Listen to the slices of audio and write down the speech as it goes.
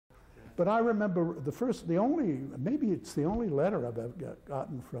But I remember maybe it's the only letter I've ever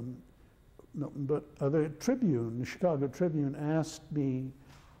gotten from Milton, but the Tribune, the Chicago Tribune, asked me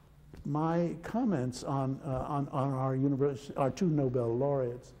my comments on our two Nobel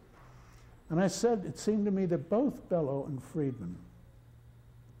laureates. And I said, it seemed to me that both Bellow and Friedman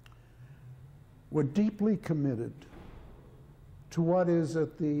were deeply committed to what is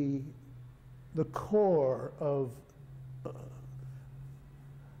at the core of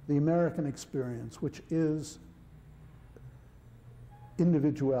the American experience, which is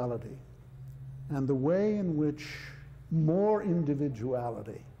individuality, and the way in which more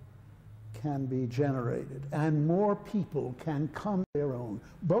individuality can be generated and more people can come to their own,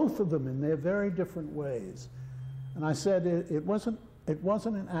 both of them in their very different ways. And I said it wasn't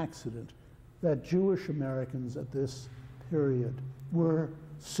an accident that Jewish Americans at this period were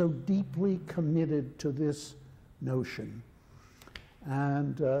so deeply committed to this notion.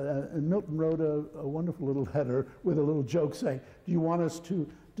 And Milton wrote a wonderful little letter with a little joke saying, do you want us to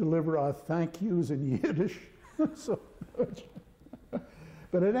deliver our thank yous in Yiddish?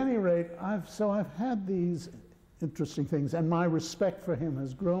 But at any rate, I've had these interesting things, and my respect for him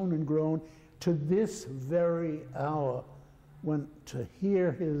has grown and grown to this very hour, when to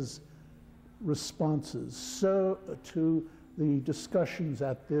hear his responses to the discussions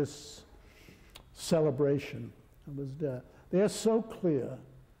at this celebration. They're so clear,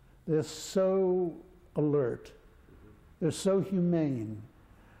 they're so alert, they're so humane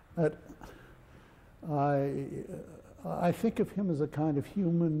that I think of him as a kind of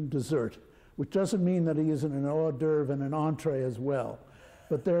human dessert, which doesn't mean that he isn't an hors d'oeuvre and an entree as well.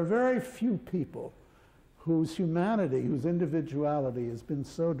 But there are very few people whose humanity, whose individuality has been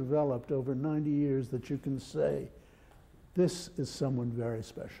so developed over 90 years that you can say, this is someone very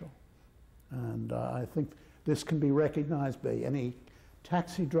special. And I think this can be recognized by any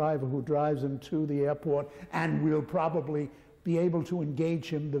taxi driver who drives him to the airport, and will probably be able to engage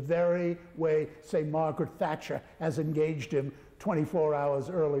him the very way, say, Margaret Thatcher has engaged him 24 hours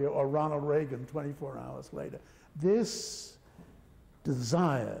earlier, or Ronald Reagan 24 hours later. This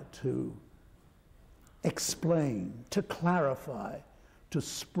desire to explain, to clarify, to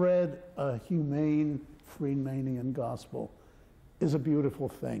spread a humane Friedmanian gospel is a beautiful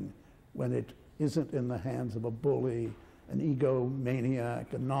thing when it isn't in the hands of a bully, an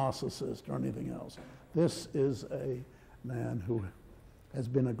egomaniac, a narcissist, or anything else. This is a man who has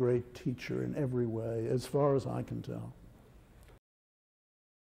been a great teacher in every way, as far as I can tell.